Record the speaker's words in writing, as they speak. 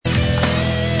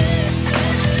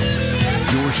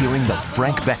hearing The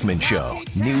Frank Beckmann Show.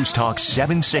 News Talk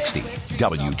 760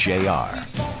 WJR.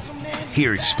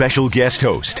 Here's special guest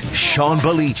host, Sean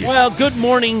Baligian. Well, good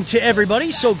morning to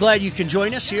everybody. So glad you can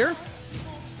join us here.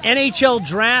 NHL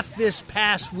draft this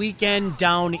past weekend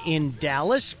down in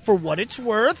Dallas, for what it's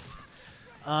worth.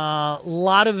 A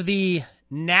lot of the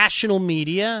national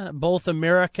media, both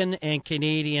American and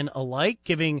Canadian alike,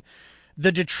 giving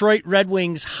the Detroit Red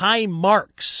Wings high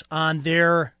marks on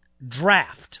their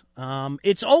draft.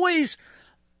 It's always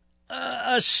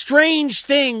a strange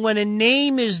thing when a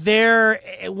name is there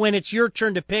when it's your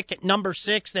turn to pick at number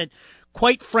 6 that,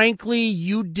 quite frankly,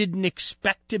 you didn't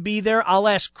expect to be there. I'll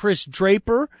ask Kris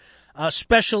Draper,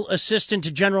 special assistant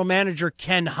to general manager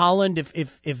Ken Holland,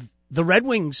 if the Red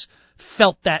Wings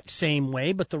felt that same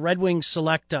way. But the Red Wings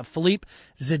select Philippe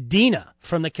Zadina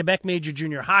from the Quebec Major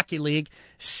Junior Hockey League,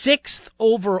 6th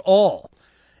overall.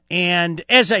 And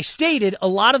as I stated, a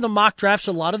lot of the mock drafts,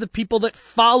 a lot of the people that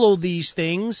follow these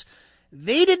things,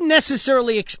 they didn't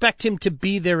necessarily expect him to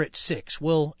be there at 6.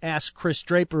 We'll ask Kris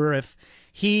Draper if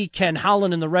he, Ken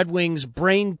Holland, and the Red Wings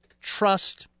brain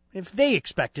trust, if they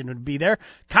expected him to be there.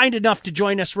 Kind enough to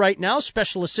join us right now,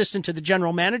 special assistant to the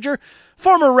general manager,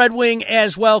 former Red Wing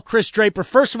as well, Kris Draper.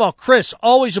 First of all, Kris,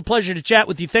 always a pleasure to chat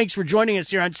with you. Thanks for joining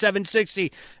us here on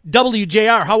 760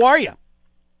 WJR. How are you?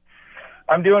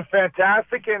 I'm doing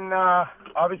fantastic, and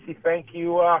obviously thank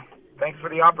you. Thanks for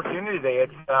the opportunity today.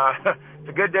 It's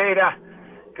a good day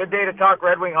to talk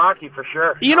Red Wing hockey for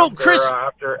sure. You know, Kris,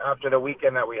 after the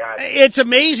weekend that we had, it's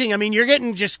amazing. I mean, you're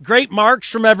getting just great marks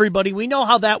from everybody. We know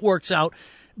how that works out.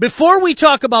 Before we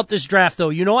talk about this draft, though,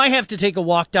 you know I have to take a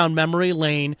walk down memory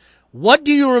lane. What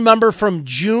do you remember from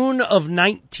June of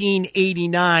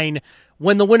 1989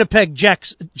 when the Winnipeg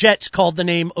Jets called the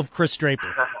name of Kris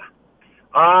Draper?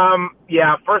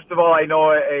 Yeah, first of all, I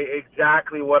know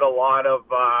exactly what a lot of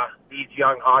these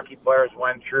young hockey players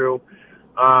went through.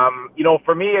 You know,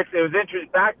 for me, it was interesting.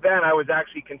 Back then, I was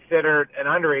actually considered an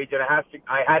underage, and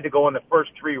I had to go in the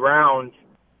first 3 rounds,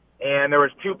 and there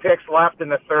was 2 picks left in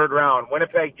the 3rd round,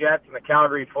 Winnipeg Jets and the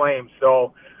Calgary Flames.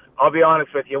 So I'll be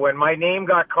honest with you, when my name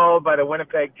got called by the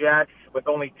Winnipeg Jets with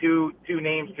only two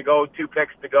names to go, 2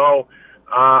 picks to go,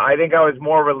 I think I was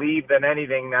more relieved than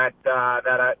anything that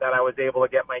I was able to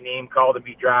get my name called and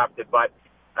be drafted. But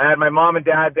I had my mom and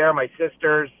dad there, my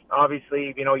sisters.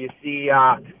 Obviously, you know, you see,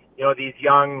 these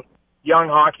young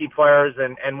hockey players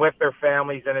and with their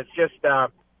families, and it's just,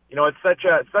 it's such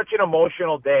an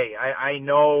emotional day. I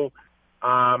know,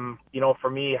 for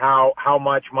me, how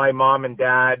much my mom and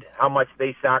dad, how much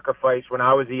they sacrificed when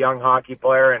I was a young hockey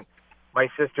player, and my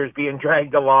sisters being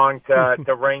dragged along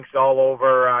to rinks all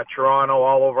over Toronto,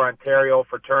 all over Ontario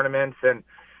for tournaments. And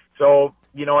so,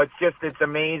 you know, it's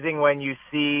amazing when you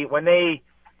see, when they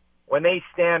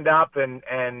stand up and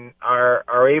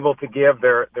are able to give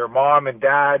their mom and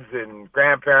dads and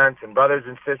grandparents and brothers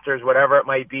and sisters, whatever it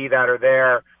might be that are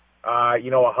there, a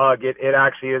hug. It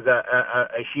actually is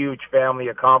a huge family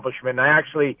accomplishment. And I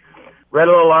actually read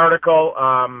a little article,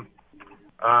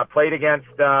 played against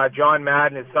John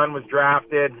Madden. His son was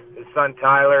drafted, his son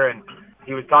Tyler, and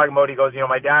he was talking about, he goes,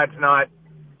 my dad's not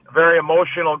a very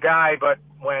emotional guy, but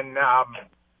when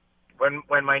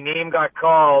my name got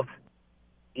called,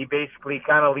 he basically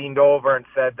kind of leaned over and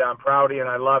said, I'm proud of you and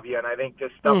I love you. And I think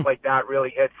just stuff like that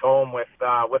really hits home with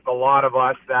a lot of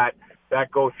us that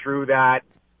go through that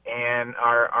and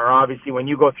are obviously, when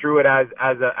you go through it as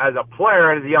a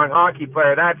player, as a young hockey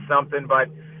player, that's something. But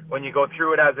when you go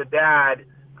through it as a dad,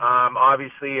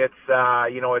 obviously it's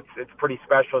pretty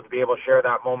special to be able to share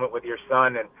that moment with your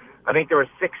son. And I think there were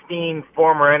 16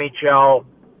 former NHL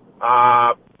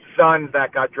sons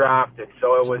that got drafted,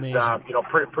 so it was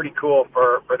pretty cool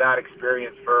for that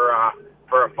experience for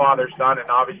a father-son and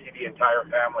obviously the entire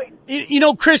family. You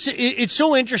know, Kris, it's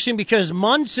so interesting because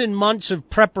months and months of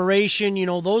preparation,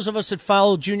 those of us that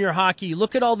follow junior hockey, you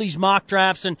look at all these mock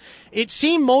drafts, and it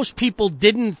seemed most people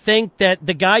didn't think that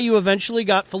the guy you eventually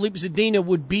got, Philippe Zadina,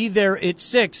 would be there at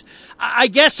 6. I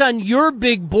guess on your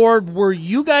big board, were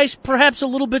you guys perhaps a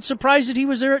little bit surprised that he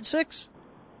was there at 6?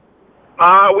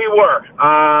 We were,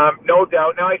 no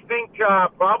doubt. Now, I think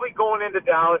probably going into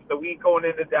Dallas, the week going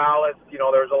into Dallas, there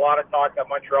was a lot of talk that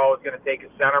Montreal was going to take a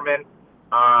centerman.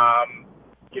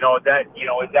 Was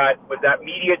that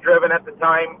media driven at the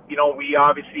time? We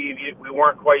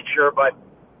weren't quite sure, but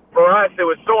for us, it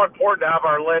was so important to have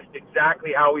our list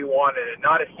exactly how we wanted it,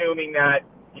 not assuming that,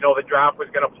 the draft was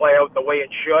going to play out the way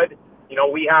it should.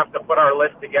 We have to put our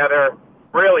list together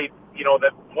really,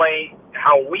 that play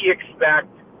how we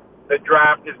expect the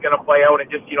draft is going to play out and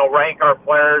just, rank our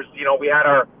players. We had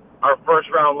our first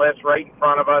round list right in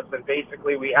front of us, and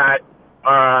basically we had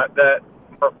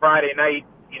for Friday night,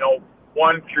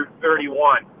 1 through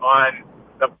 31 on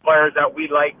the players that we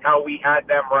liked, how we had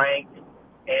them ranked.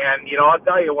 And, I'll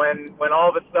tell you, when all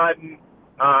of a sudden,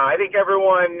 I think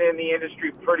everyone in the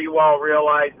industry pretty well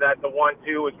realized that the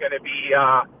 1-2 was going to be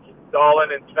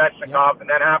Dahlin and Svechnikov. And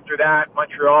then after that,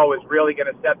 Montreal was really going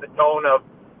to set the tone of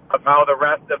how the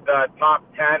rest of the top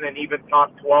 10 and even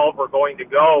top 12 were going to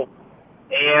go.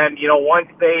 And, once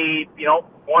they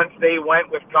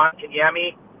went with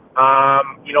Kotkaniemi,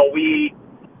 we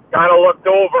kind of looked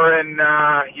over and,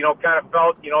 kind of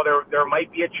felt, there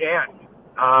might be a chance.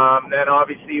 Then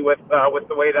obviously with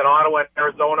the way that Ottawa and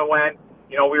Arizona went,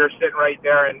 we were sitting right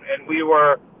there and we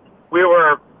were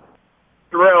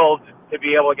thrilled to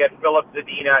be able to get Philip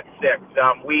Zadina at 6.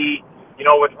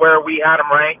 With where we had him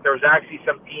ranked, there was actually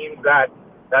some teams that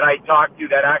I talked to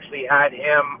that actually had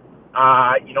him,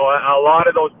 a lot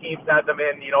of those teams had them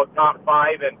in, top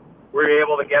 5, and we were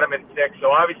able to get him in 6.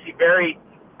 So obviously very,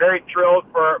 very thrilled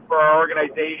for our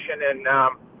organization, and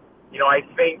I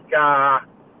think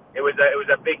it was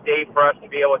a big day for us to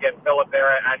be able to get Philip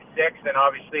there at 6, and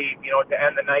obviously to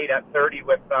end the night at 30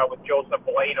 with Joseph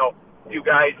Veleno, two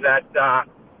guys that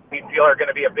we feel are going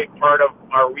to be a big part of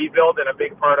our rebuild and a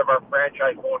big part of our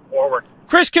franchise going forward.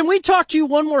 Kris, can we talk to you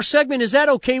one more segment? Is that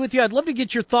okay with you? I'd love to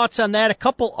get your thoughts on that. A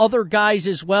couple other guys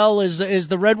as well as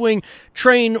the Red Wing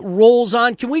train rolls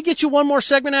on. Can we get you one more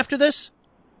segment after this?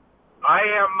 I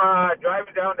am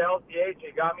driving down to LCH.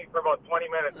 You got me for about 20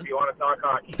 minutes if you want to talk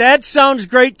hockey. That sounds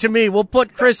great to me. We'll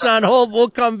put Kris on hold. We'll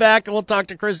come back and we'll talk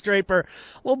to Kris Draper a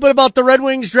little bit about the Red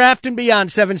Wings draft and beyond.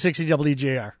 760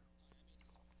 WJR.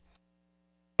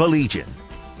 Legion.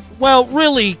 Well,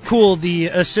 really cool, the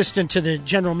assistant to the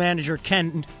general manager,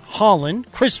 Ken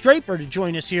Holland, Kris Draper, to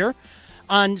join us here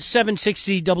on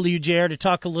 760 WJR to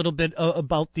talk a little bit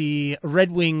about the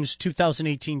Red Wings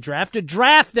 2018 draft. A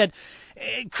draft that,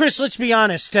 Kris, let's be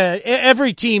honest,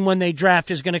 every team when they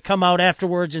draft is going to come out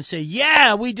afterwards and say,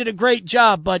 yeah, we did a great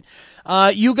job. But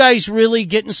you guys really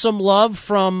getting some love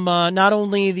from not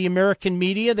only the American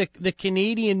media, the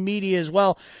Canadian media as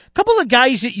well. A couple of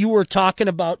guys that you were talking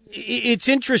about, it's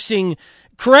interesting.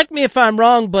 Correct me if I'm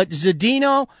wrong, but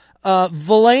Zadina,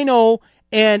 Veleno,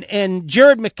 and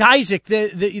Jared McIsaac,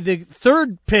 the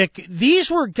third pick,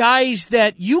 these were guys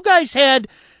that you guys had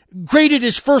graded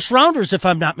as first rounders, if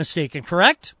I'm not mistaken,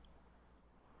 correct?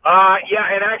 Yeah,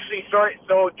 and actually,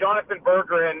 so Jonathan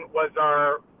Bergeron was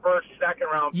our first second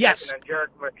round pick, yes, and then Jared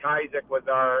McIsaac was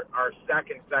our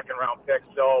second round pick.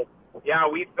 So yeah,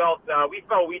 we felt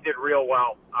we did real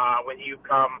well when you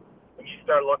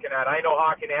start looking at it. I know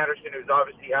Håkan Andersson, who's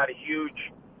obviously had a huge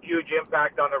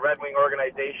impact on the Red Wing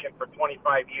organization for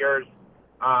 25 years.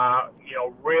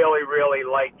 Really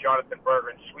liked Jonathan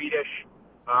Bergeron.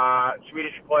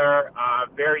 Swedish player,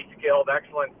 very skilled,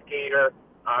 excellent skater,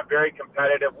 very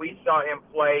competitive. We saw him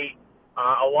play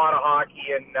a lot of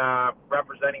hockey and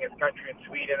representing his country in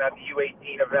Sweden at the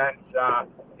U18 events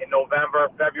in November,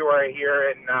 February here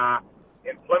in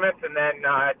Plymouth, and then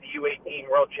at the U18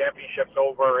 World Championships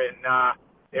over in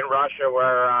Russia,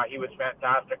 where he was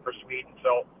fantastic for Sweden.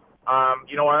 So,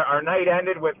 our night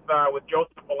ended with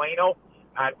Joseph Veleno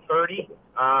at 30,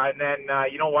 and then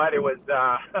it was.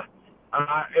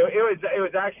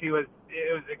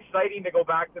 It was exciting to go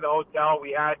back to the hotel.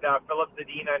 We had Philip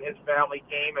Zadina and his family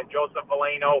came, and Joseph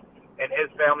Veleno and his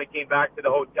family came back to the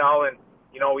hotel, and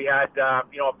we had a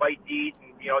bite to eat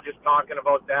and just talking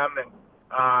about them, and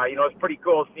it's pretty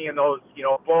cool seeing those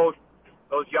both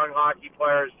those young hockey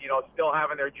players still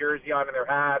having their jersey on and their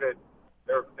hat and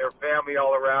their family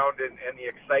all around, and the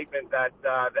excitement that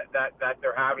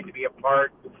they're having to be a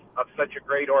part of such a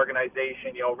great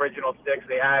organization. Original Six,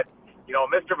 they had.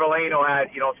 Mr. Veleno had,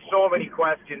 so many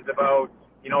questions about,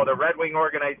 the Red Wing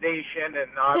organization,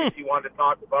 and obviously wanted to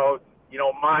talk about,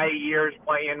 my years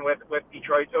playing with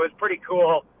Detroit. So it was pretty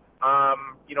cool,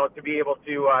 to be able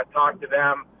to talk to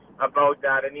them about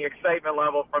that. And the excitement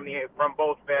level from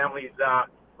both families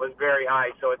was very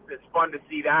high. So it's fun to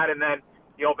see that. And then,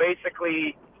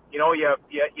 basically,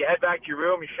 you head back to your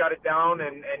room, you shut it down,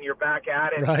 and you're back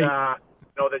at it. Right.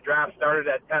 The draft started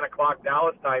at 10 o'clock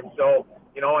Dallas time. So,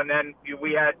 and then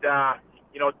we had,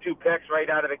 2 picks right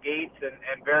out of the gates,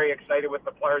 and very excited with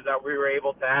the players that we were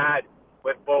able to add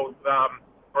with both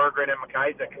Bergeron and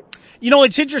McIsaac.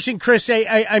 It's interesting, Kris.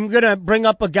 I'm going to bring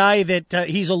up a guy that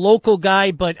he's a local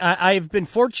guy, but I've been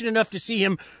fortunate enough to see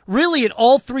him really at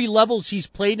all 3 levels he's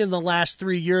played in the last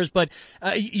 3 years. But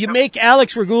you make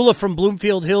Alex Regula from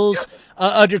Bloomfield Hills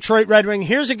a Detroit Red Wing.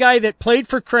 Here's a guy that played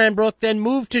for Cranbrook, then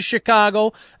moved to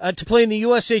Chicago to play in the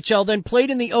USHL, then played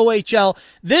in the OHL.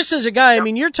 This is a guy,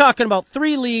 you're talking about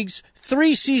 3 leagues,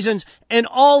 3 seasons, and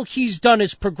all he's done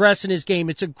is progress in his game.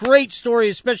 It's a great story,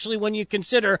 especially when you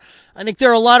consider, I think there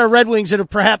are a lot of Red Wings that are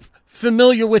perhaps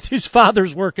familiar with his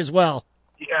father's work as well.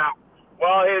 Yeah.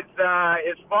 Well, his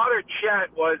father,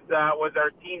 Chet, was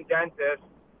our team dentist,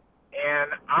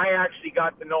 and I actually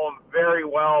got to know him very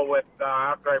well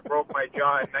after I broke my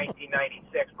jaw in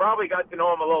 1996. Probably got to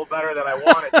know him a little better than I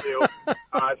wanted to.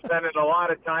 Spending a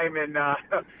lot of time in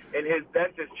his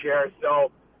dentist chair.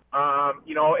 So,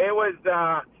 it was.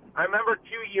 I remember 2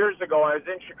 years ago I was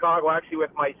in Chicago actually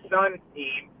with my son's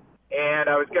team, and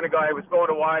I was going to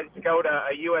scout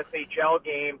a USHL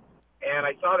game, and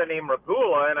I saw the name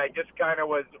Regula, and I just kind of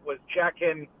was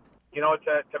checking,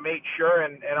 to make sure,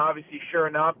 and obviously, sure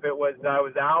enough, it was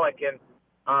Alec, and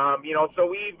so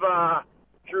we've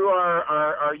through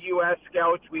our U.S.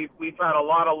 scouts, we've had a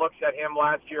lot of looks at him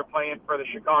last year playing for the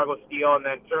Chicago Steel, and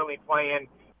then certainly playing,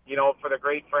 for the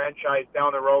great franchise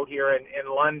down the road here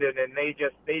in London, and they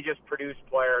just produce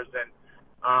players, and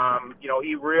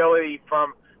he really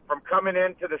from coming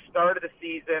into the start of the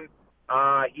season.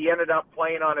 He ended up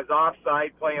playing on his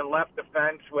offside, playing left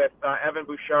defense with Evan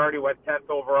Bouchard, who went 10th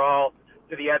overall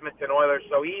to the Edmonton Oilers.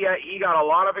 So he got a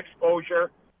lot of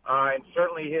exposure, and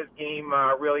certainly his game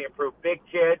really improved. Big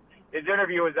kid. His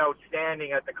interview was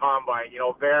outstanding at the Combine.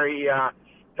 Very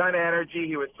ton of energy.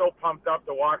 He was so pumped up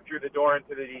to walk through the door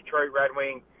into the Detroit Red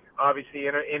Wing, obviously,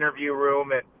 interview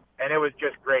room, and it was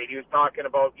just great. He was talking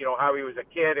about, how he was a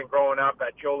kid and growing up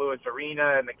at Joe Louis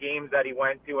Arena and the games that he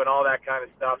went to and all that kind of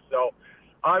stuff. So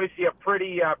obviously a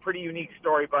pretty unique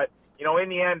story, but, in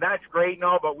the end, that's great and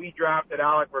all, but we drafted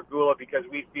Alec Regula because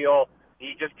we feel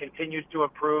he just continues to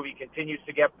improve. He continues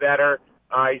to get better.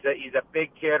 He's a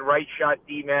big kid, right shot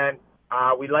D-man.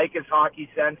 We like his hockey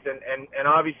sense, and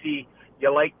obviously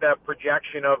you like the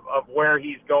projection of where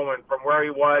he's going from where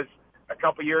he was a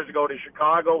couple years ago to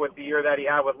Chicago with the year that he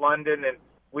had with London, and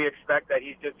we expect that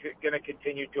he's just going to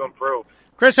continue to improve.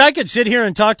 Chris, I could sit here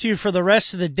and talk to you for the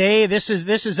rest of the day. This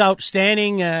is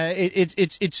outstanding.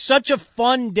 It's such a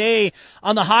fun day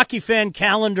on the hockey fan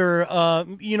calendar.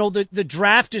 The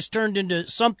draft has turned into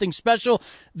something special.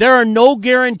 There are no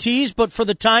guarantees, but for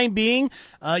the time being,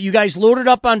 you guys loaded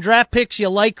up on draft picks. You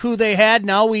like who they had.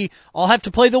 Now we all have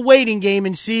to play the waiting game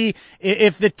and see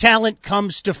if the talent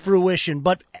comes to fruition.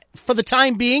 But for the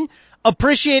time being,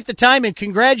 appreciate the time, and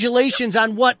congratulations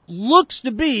on what looks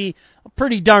to be a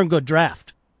pretty darn good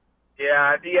draft.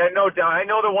 Yeah, no doubt. I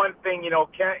know the one thing,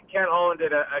 Kent Holland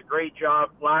did a great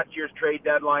job last year's trade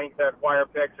deadline to acquire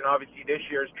picks, and obviously this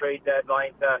year's trade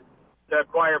deadline to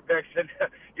acquire picks. And,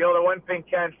 the one thing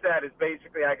Kent said is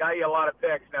basically, I got you a lot of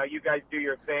picks. Now you guys do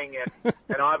your thing.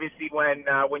 And obviously when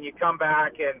you come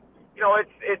back, and,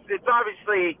 it's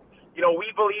obviously,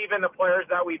 we believe in the players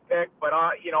that we pick, but,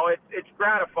 it's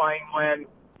gratifying when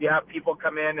you have people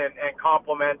come in and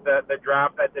compliment the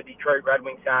draft that the Detroit Red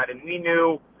Wings had. And we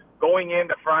knew going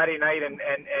into Friday night and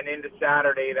into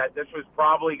Saturday that this was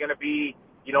probably going to be,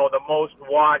 the most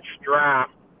watched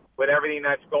draft with everything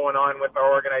that's going on with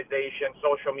our organization,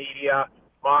 social media,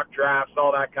 mock drafts,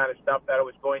 all that kind of stuff that it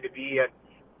was going to be. And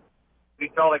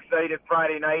we felt excited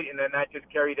Friday night, and then that just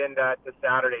carried into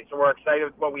Saturday. So we're excited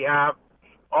with what we have.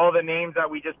 All the names that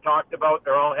we just talked about,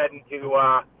 they're all heading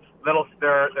to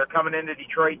they're coming into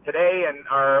Detroit today, and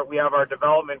we have our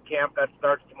development camp that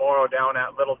starts tomorrow down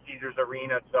at Little Caesars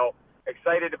Arena. So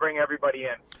excited to bring everybody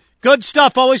in. Good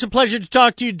stuff. Always a pleasure to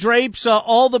talk to you, Drapes.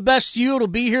 All the best to you. It'll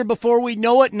be here before we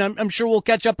know it, and I'm sure we'll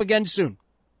catch up again soon.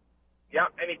 Yeah,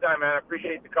 anytime, man. I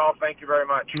appreciate the call. Thank you very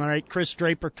much. All right, Kris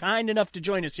Draper, kind enough to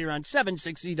join us here on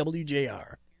 760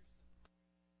 WJR.